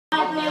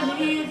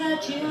believe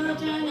that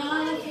children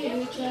are the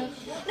future.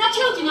 Now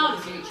children are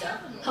the future,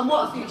 and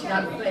what a future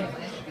that would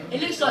be.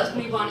 It looks like it's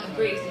going to be one of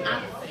grief and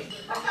apathy.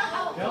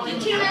 The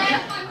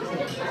children...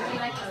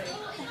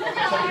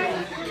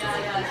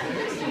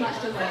 It's too much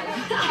to learn.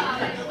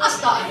 I'll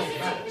start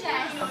again.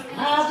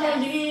 I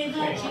believe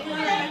that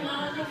children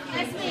are the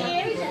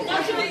future. Now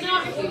children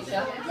are the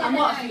future, and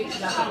what a future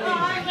that would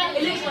be.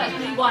 It looks like it's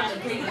going to be one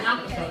of grief and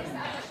apathy.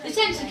 The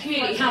sense of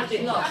community has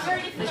been lost.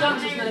 The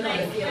youngsters no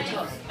longer feel a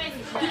toss.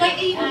 Do they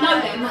even know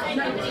that in that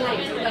moment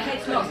games, or their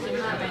heads lost in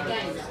madman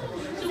games?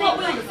 So what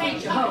will the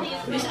future hold?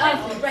 Will this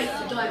earthly break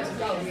for diamonds and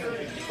gold?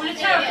 Will the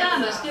terra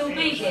firma still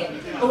be here?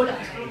 Or will the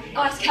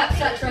ice cap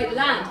saturate the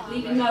land,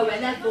 leaving nowhere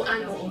left for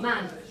animal or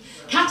man?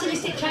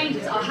 Catalytic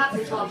changes are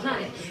happening to our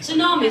planet.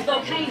 Tsunamis,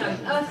 volcanoes,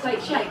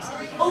 earthquake shakes,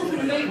 all from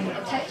the movement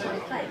of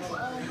tectonic plates.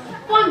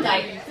 One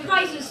day, the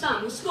rays of the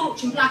sun will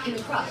scorch and blacken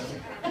the crust.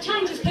 A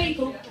change as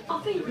people, I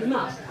think we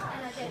must.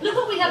 Look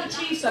what we have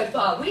achieved so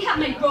far. We have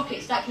made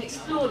rockets that can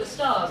explore the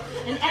stars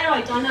and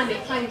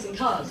aerodynamic planes and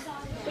cars.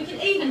 We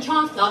can even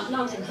transplant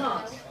lungs and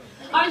hearts.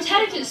 Our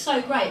intelligence is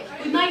so great,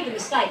 we made the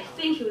mistake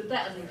thinking we're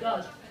better than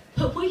God.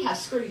 But we have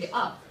screwed it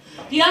up.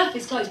 The earth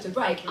is close to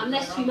break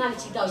unless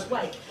humanity does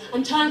wake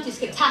and turn this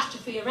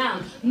catastrophe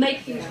around, make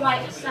things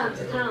right as stands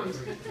and pounds.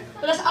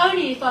 But that's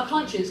only if our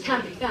conscience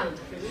can be found.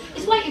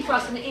 It's waiting for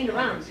us in the inner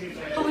round,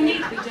 but we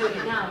need to be doing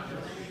it now.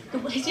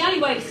 It's the only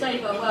way to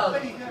save our world.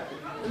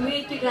 And we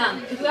need to dig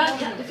down, because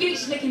the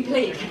future's looking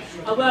bleak.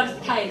 Our world is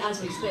decaying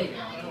as we speak.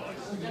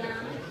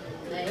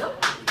 There you go.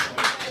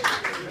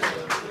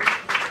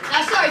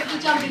 Now, sorry for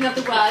the jumping of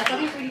the words. I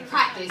didn't really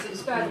practice. It was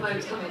spur of the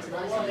moment coming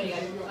tonight, so there you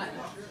go. Right.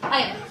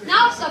 Okay,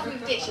 now I suffer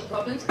with addiction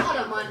problems. I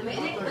don't mind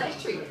admitting it, but that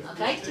is true.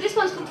 Okay, so this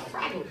one's called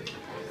Fraggle.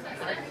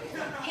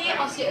 Here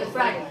I sit with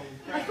Fraggle.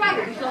 A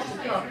Fraggle who's lost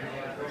his job,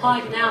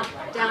 hiding out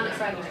down at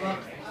Fraggle's Rock,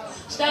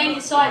 staying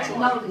inside so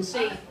no one can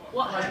see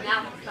what has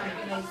now become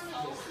of me.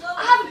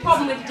 I have a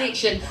problem with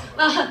addiction.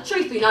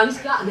 Truth be known, it's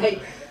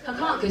gluttony. I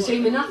can't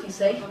consume enough, you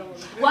see.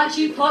 Once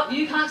you pop,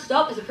 you can't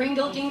stop as the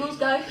Pringle jingles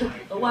go.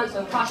 But once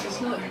I crush and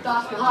snort the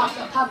dust, my heart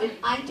stopped pumping.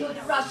 I enjoy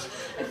the rush.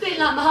 I feel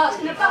like my heart's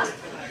gonna bust.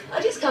 I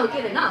just can't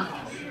get enough.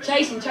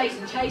 Chasing,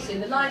 chasing,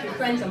 chasing. The life of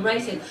friends I'm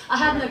racing. I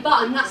have no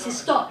button, that's his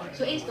stop.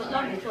 So it's not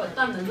long before I've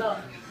done the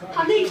lot.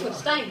 My knees were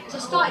stained, so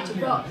I started to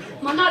rot.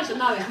 My nose I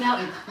know is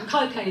melting, and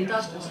cocaine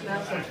industrial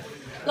smelting.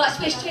 Like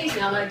Swiss cheese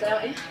now, no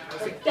doubting.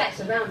 The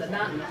depths around the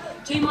mountain.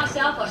 To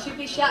myself, I should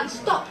be shouting,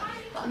 stop!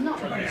 But I'm not.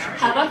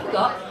 Have I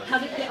forgot how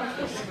to get off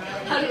this?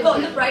 How to put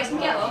on the brakes and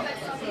get off?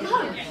 No,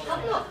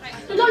 I'm not.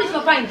 The knowledge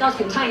my brain does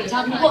contain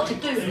tells me what to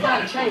do and how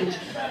to change.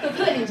 But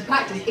putting it into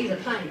practice is a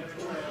pain.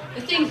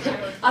 The things, as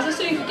I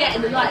soon forget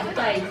in the light of the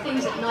day,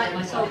 things at night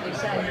my soul would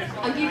say,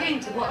 and give in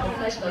to what the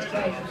flesh does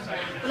crave.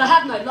 But I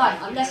have no life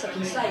unless I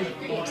can save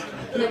it,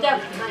 and the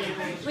devil can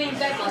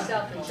reinvent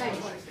myself and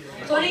change.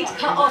 So I need to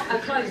cut off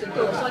and close the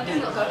door, so I do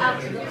not go out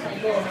to look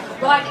anymore.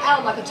 Ride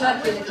out like a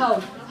turkey in the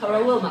cold, or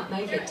I will not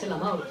make it till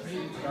I'm old.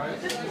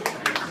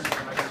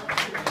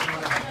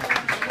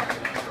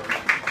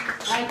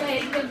 I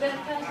made the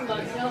best person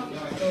myself.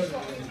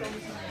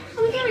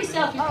 I'm a very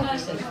selfish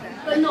person,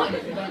 but not in a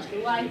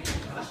conventional way.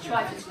 I'll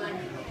try to explain.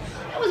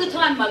 There was a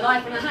time in my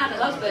life when I had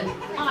a husband.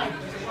 I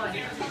was a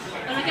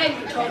wife. And I gave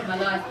him control of my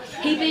life.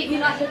 He beat me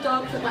like a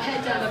dog, put my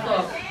head down the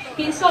bog.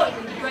 He insulted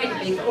and degraded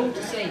me for all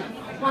to see.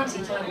 Once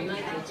he tied me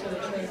naked to a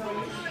tree.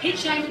 He'd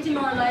shame and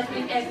demoralised me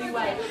in every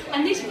way,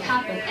 and this would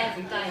happen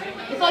every day.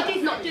 If I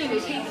did not do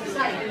as he would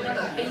say, he would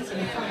never beat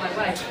me from my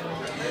way.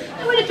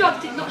 And when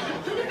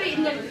the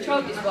beating never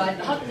controlled his wife,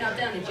 the husband now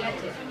down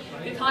injected.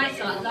 With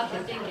hindsight, lucky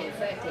I didn't get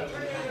infected.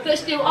 But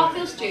still, I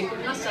feel stupid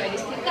when I say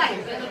this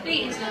today, but the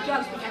beatings and the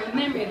drugs became a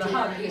memory of a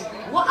hug, because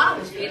what I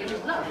was feeling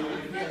was love.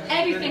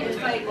 Everything would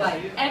fade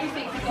away,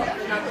 everything forgot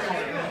for another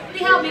day. He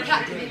held me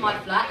captive in my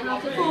flat, and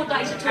after 4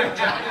 days of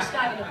torture and a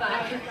stab in the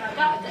back,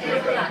 that was the end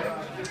of that.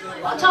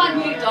 Well, time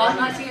moved on, and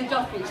I sing a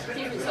different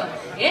song.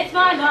 It's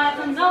my life,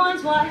 and no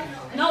one's wife.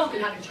 No one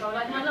can have control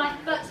over my life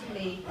but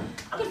me.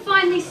 I could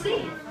finally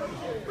see.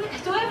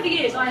 So over the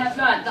years I have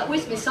learned that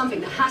wisdom is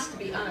something that has to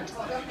be earned.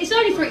 It's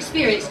only for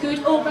experience,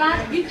 good or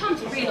bad, you come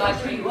to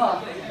realise who you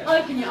are.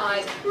 Open your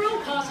eyes, we're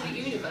all parts of the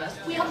universe,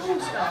 we are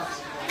all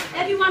stars.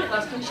 Every one of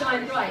us can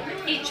shine bright,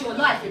 it's your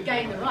life,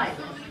 regain the right.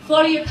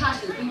 Follow your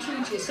passions, be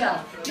true to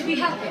yourself, you'll be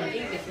happier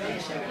even if you're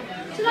innocent.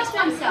 So that's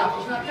one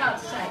selfish and I'm proud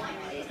to say.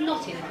 It's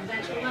not in a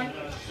conventional way.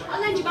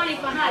 I'll lend you money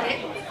if I had it,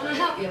 and I'll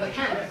help you if I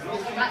can,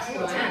 because that's who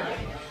I am.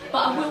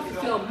 But I will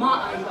fulfil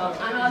my own goals,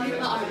 and I'll live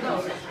my own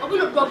goals. I will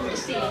not rob or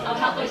deceive, I'll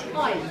help those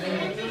I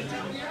really need.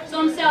 So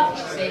I'm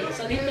selfish, you see,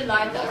 so I live the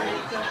life that I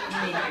really got for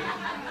me.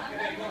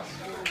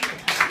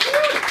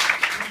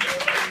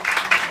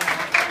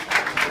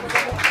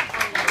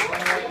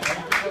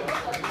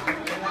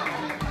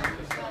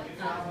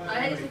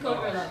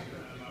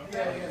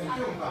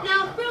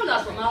 Now,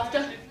 realise what I'm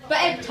after, but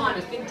every time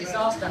it's been a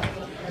disaster.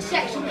 The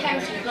sexual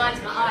chemistry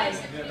blinds my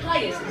eyes,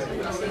 players is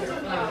all I seem to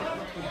flow.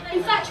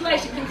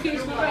 Infatuation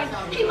confuses my brain,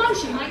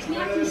 emotion makes me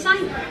act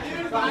insane.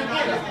 But I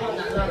never want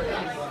that love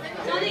again,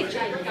 so I need to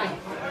change the game.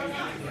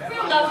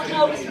 Real love can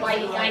hold its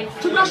weight again.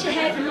 To rush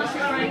ahead and must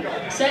refrain.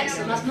 Sex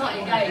and must not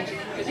engage,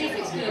 because if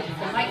it's good, it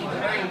can make you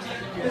deranged.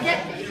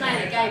 Forget that you're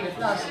playing a game with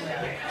lust.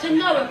 To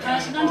know a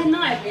person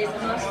undeniably is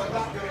a must.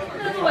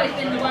 I've always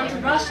been the one to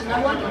rush, and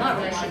no wonder my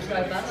relationship's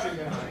robust.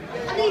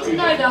 I need to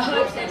know their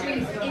hopes, their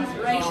dreams, and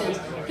inspirations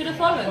could have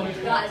followed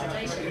without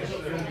hesitation.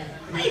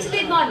 I need to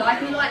live my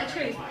life in the light of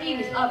truth,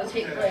 even if others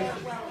hit the roof.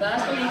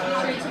 First, I need to be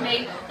true to me,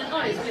 and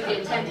honest with the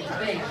intended to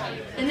be.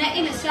 Then their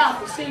inner self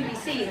will soon be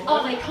seen.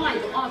 Are they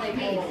kind or are they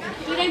mean?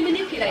 Do they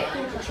manipulate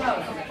or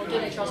control, or do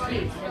they trust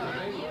me?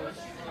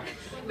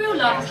 Real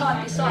love is hard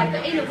to decide,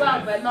 but in a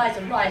world where lies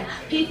are rife,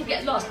 people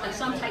get lost and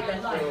some take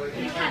their life.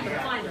 You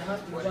cannot find a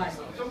husband or wife.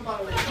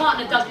 A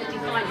partner doesn't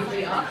define who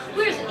we are.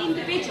 We're as an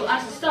individual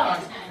as the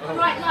stars.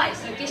 Bright lights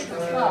so distant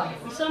far.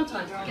 We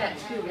sometimes forget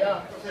who we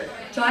are.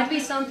 Try to be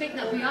something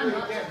that we are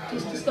not,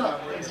 just to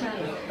stop and turn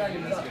it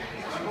lonely got.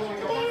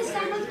 Today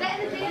someone's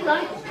better than being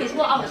alive, is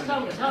what I was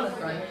told as I was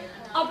growing.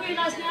 I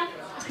realise now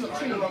it's not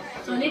true,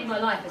 so I live my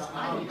life as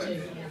I want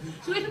to.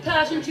 So if a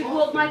person should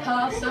walk my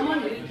path,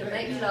 someone who can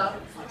make me laugh,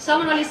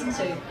 someone I listen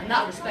to and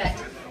that I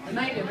respect, and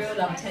maybe a real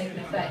love take an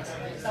effect.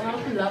 Someone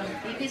I can love,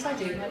 even if I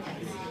do my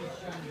best.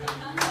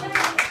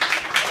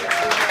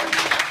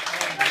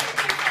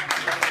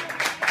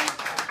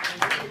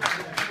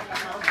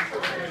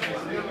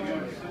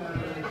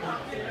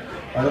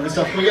 I love this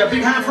stuff. Can we get a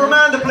big hand for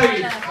Amanda,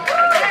 please?